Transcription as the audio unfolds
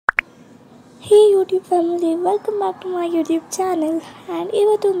Hey YouTube family, welcome back to my YouTube channel. And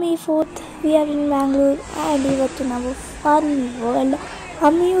ಇವತ್ತು May 4th, we are in Bangalore and ಇವತ್ತು ನಾವು Fun World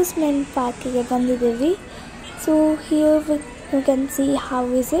amusement ಪಾರ್ಕಿಗೆ ಬಂದಿದ್ದೀವಿ. So here you can see how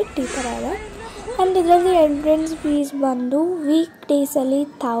is it ಈ ಥರ ಇದೆ. And ಇದರಲ್ಲಿ entrance fees ಬಂದು weak ಡೇಸಲ್ಲಿ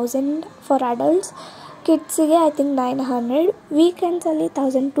 1000 ಫಾರ್ ಅಡಲ್ಟ್ಸ್, ಕಿಡ್ಸಿಗೆ ಐ ಥಿಂಕ್ 900, ವೀಕೆಂಡ್ಸಲ್ಲಿ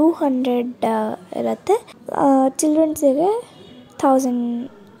 1200 ಇರುತ್ತೆ, ಚಿಲ್ಡ್ರನ್ಸಿಗೆ 1000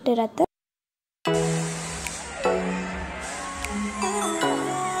 ಇರುತ್ತೆ.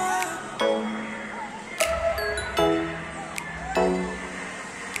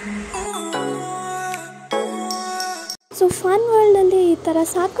 ಸೊ ಫನ್ ವರ್ಲ್ಡಲ್ಲಿ ಈ ಥರ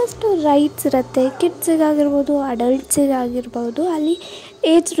ಸಾಕಷ್ಟು ರೈಡ್ಸ್ ಇರುತ್ತೆ, ಕಿಡ್ಸಿಗಾಗಿರ್ಬೋದು ಅಡಲ್ಟ್ಸಿಗಾಗಿರ್ಬೋದು. ಅಲ್ಲಿ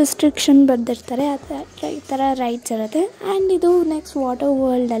ಏಜ್ ರಿಸ್ಟ್ರಿಕ್ಷನ್ ಬರ್ದಿರ್ತಾರೆ, ಈ ಥರ ರೈಡ್ಸ್ ಇರುತ್ತೆ. ಆ್ಯಂಡ್ ಇದು ನೆಕ್ಸ್ಟ್ ವಾಟರ್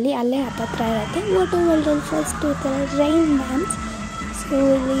ವರ್ಲ್ಡಲ್ಲಿ ಅಲ್ಲೇ ಹತ್ತಿರ ಇರುತ್ತೆ. ವಾಟರ್ ವರ್ಲ್ಡಲ್ಲಿ ಫಸ್ಟ್ ಈ ಥರ ರೈನ್ ಡ್ಯಾನ್ಸ್. ಸೊ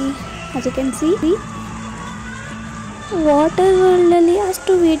ಇಲ್ಲಿ as you can see, water ವರ್ಲ್ಡಲ್ಲಿ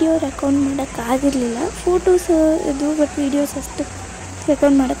ಅಷ್ಟು ವೀಡಿಯೋ ರೆಕಾರ್ಡ್ ಮಾಡೋಕ್ಕಾಗಿರಲಿಲ್ಲ. ಫೋಟೋಸ್ ಇದು ಬಟ್ ವೀಡಿಯೋಸ್ ಅಷ್ಟು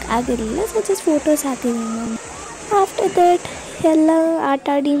ರೆಕಾರ್ಡ್ ಮಾಡೋಕ್ಕಾಗಿರಲಿಲ್ಲ. ಸೊ ಜಸ್ಟ್ ಫೋಟೋಸ್ ಹಾಕಿದ್ದೀನಿ ನಾನು. ಆಫ್ಟರ್ ದಟ್ ಎಲ್ಲ ಆಟ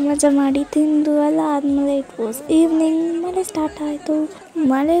ಆಡಿ ಮಜಾ ಮಾಡಿ ತಿಂದು ಎಲ್ಲ ಆದಮೇಲೆ ಇಟ್ ವಾಸ್ ಈವ್ನಿಂಗ್. ಮಳೆ ಸ್ಟಾರ್ಟ್ ಆಯಿತು,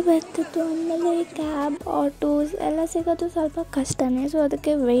 ಮಳೆ ಬರ್ತಿತ್ತು. ಆಮೇಲೆ ಕ್ಯಾಬ್ ಆಟೋಸ್ ಎಲ್ಲ ಸಿಗೋದು ಸ್ವಲ್ಪ ಕಷ್ಟನೇ. ಸೊ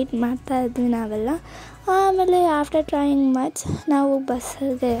ಅದಕ್ಕೆ ವೆಯ್ಟ್ ಮಾಡ್ತಾ ಇದ್ವಿ ನಾವೆಲ್ಲ. ಆಮೇಲೆ ಆಫ್ಟರ್ ಟ್ರೈಯಿಂಗ್ ಮಚ್ ನಾವು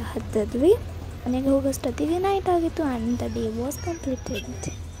ಬಸ್ಸಿಗೆ ಹತ್ತಿದ್ವಿ. ಮನೆಗೆ ಹೋಗೋಷ್ಟೊತ್ತಿಗೆ ನೈಟ್ ಆಗಿತ್ತು and the day was completed.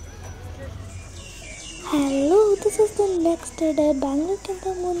 Hello, this is the next day. ಬ್ಯಾಂಗ್ಳೂರ್ಗಿಂತ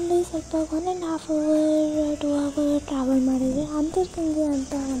ಮುಂದೆ ಸ್ವಲ್ಪ 1.5 hour 2 hour ಟ್ರಾವೆಲ್ ಮಾಡಿದರೆ ಅಂತರ್ಗಂಗೆ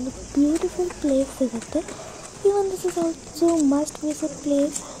ಅಂತ ಒಂದು ಬ್ಯೂಟಿಫುಲ್ ಪ್ಲೇಸ್ ಸಿಗುತ್ತೆ. Even this is also must visit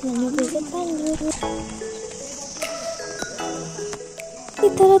place when you visit Bangalore. ಈ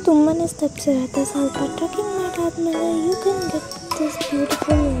ಥರ ತುಂಬಾ ಸ್ಟೆಪ್ಸ್ ಇರುತ್ತೆ. ಸ್ವಲ್ಪ ಟ್ರೆಕ್ಕಿಂಗ್ ಮಾಡಾದ್ಮೇಲೆ you can get this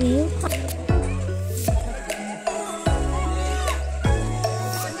beautiful view.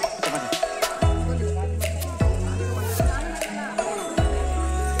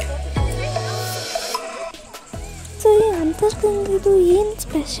 So ಈ ಅಂತರ್ಗಂಗೆದು ಏನು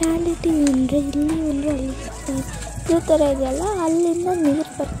ಸ್ಪೆಷಾಲಿಟಿ ಅಂದರೆ, ಇಲ್ಲಿ ಒಂದು ಅಲ್ಲಿ ಈ ಥರ ಇದೆಯಲ್ಲ, ಅಲ್ಲಿಂದ ನೀರು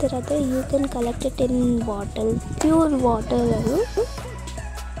ಬರ್ತಿರತ್ತೆ. You can collect it in bottle, pure water ಅದು.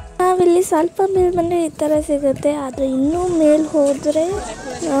 ನಾವಿಲ್ಲಿ ಸ್ವಲ್ಪ ಮೇಲೆ ಬಂದರೆ ಈ ಥರ ಸಿಗುತ್ತೆ. ಆದರೆ ಇನ್ನೂ ಮೇಲೆ ಹೋದರೆ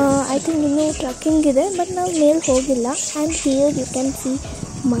ಐ ಥಿಂಕ್ ಇನ್ನೂ ಟ್ರಕ್ಕಿಂಗ್ ಇದೆ, ಬಟ್ ನಾವು ಮೇಲೆ ಹೋಗಿಲ್ಲ. And here you can see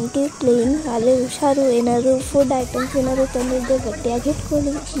monkey playing. ಅಲ್ಲೇ ಹುಷಾರು, ಏನಾದರೂ ಫುಡ್ ಐಟಮ್ಸ್ ಏನಾದರೂ ತಂದಿದ್ದೆ ಗಟ್ಟಿಯಾಗಿ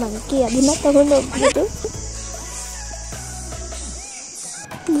ಇಟ್ಕೊಳ್ಳಿ, ಮಂಕಿ ಅದನ್ನು ತೊಗೊಂಡು ಹೋಗ್ಬೋದು.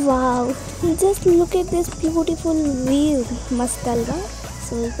 Wow, just look at this beautiful view. ಮಸ್ತ್ ಅಲ್ವಾ?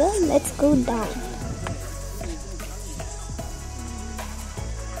 ಸೊ ಈಗ let's go down.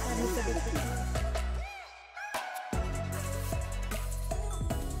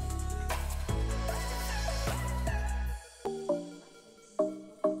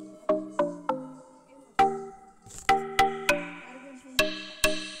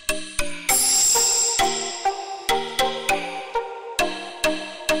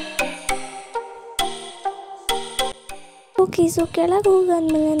 Okay, so ಕೆಳಗೆ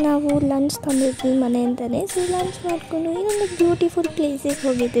ಹೋಗಾದ್ಮೇಲೆ ನಾವು ಲಂಚ್ ತಂದಿದ್ವಿ ಮನೆಯಿಂದಲೇ. ಸೊ ಲಂಚ್ ಮಾಡಿಕೊಂಡು ಇನ್ನೊಂದು ಬ್ಯೂಟಿಫುಲ್ ಪ್ಲೇಸಿಗೆ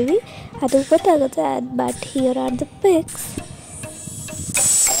ಹೋಗಿದ್ದೀವಿ, ಅದು ಗೊತ್ತಾಗುತ್ತೆ. But here are the fix.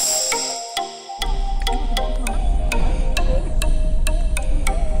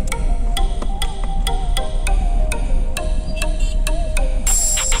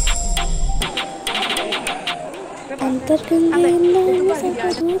 ಅಂತರ್ಗಂಗೆಯಿಂದ ಇನ್ನು ಸ್ವಲ್ಪ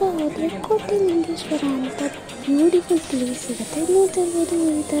ದೂರ ಹೋದರೆ ಕೋಟಿಲಿಂಗೇಶ್ವರ ಅಂತ ಬ್ಯೂಟಿಫುಲ್ ಪ್ಲೇಸ್ ಇರುತ್ತೆ. ನೋಡ್ತಾ ಇರ್ಬೋದು,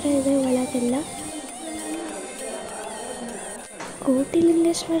 ಈ ಥರ ಇದೆ ಒಳಗೆಲ್ಲ.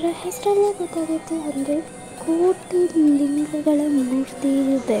 ಕೋಟಿಲಿಂಗೇಶ್ವರ ಹೆಸರೆಲ್ಲ ಗೊತ್ತಾಗುತ್ತೆ, ಅಂದರೆ ಕೋಟಿ ಲಿಂಗಗಳ ಮೂರ್ತಿ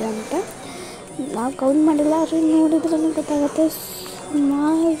ಇದೆ ಅಂತ. ನಾವು ಕೌಂಟ್ ಮಾಡಿಲ್ಲ, ಆದರೆ ನೋಡಿದ್ರೂ ಗೊತ್ತಾಗುತ್ತೆ.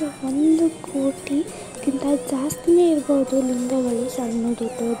 ಸುಮಾರು 1 ಕೋಟಿಗಿಂತ ಜಾಸ್ತಿನೇ ಇರ್ಬೋದು ಲಿಂಗಗಳು. ಸಣ್ಣದು,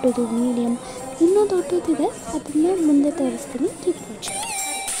 ದೊಡ್ಡದು, ಮೀಡಿಯಮ್, ಇನ್ನೂ ದೊಡ್ಡದಿದೆ. ಅದನ್ನು ಮುಂದೆ ತೋರಿಸ್ತೀನಿ. ತ್ರಿಪುಜ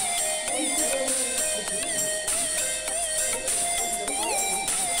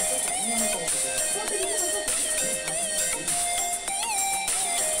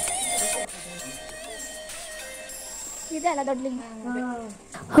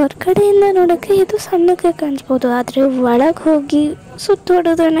ಹೊರಗಡೆಯಿಂದ ನೋಡೋಕ್ಕೆ ಇದು ಸಣ್ಣಕ್ಕೆ ಕಾಣಿಸ್ಬೋದು, ಆದರೆ ಒಳಗೆ ಹೋಗಿ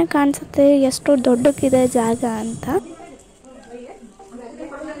ಸುತ್ತೋಡಿದ್ರೇ ಕಾಣಿಸುತ್ತೆ ಎಷ್ಟು ದೊಡ್ಡಕ್ಕಿದೆ ಜಾಗ ಅಂತ.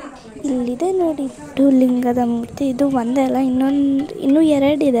 ಇಲ್ಲಿದೆ ನೋಡಿ ಲಿಂಗದ ಮೂರ್ತಿ. ಇದು ಒಂದೇ ಅಲ್ಲ, ಇನ್ನೂ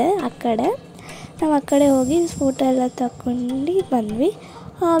 2 ಇದೆ ಆ ಕಡೆ. ನಾವು ಆ ಕಡೆ ಹೋಗಿ ಫೋಟೋ ಎಲ್ಲ ತಗೊಂಡು ಬಂದ್ವಿ.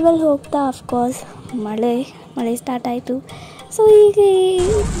 ಆಮೇಲೆ ಹೋಗ್ತಾ ಅಫ್ಕೋರ್ಸ್ ಮಳೆ ಸ್ಟಾರ್ಟ್ ಆಯಿತು. ಸೊ ಈಗ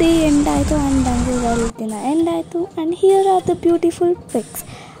ಡೇ ಎಂಡ್ ಆಯಿತು ಆ್ಯಂಡ್ ಬ್ಯಾಂಗ್ಳೂರಲ್ಲಿ ದಿನ ಎಂಡ್ ಆಯಿತು. And here are the beautiful fix.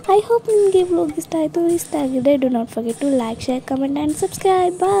 I hope ನಿಮಗೆ ವ್ಲಾಗ್ ಇಷ್ಟ ಆಯಿತು. ಇಷ್ಟ ಆಗಿದ್ರೆ do not forget to like, share, comment and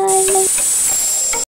subscribe. Bye.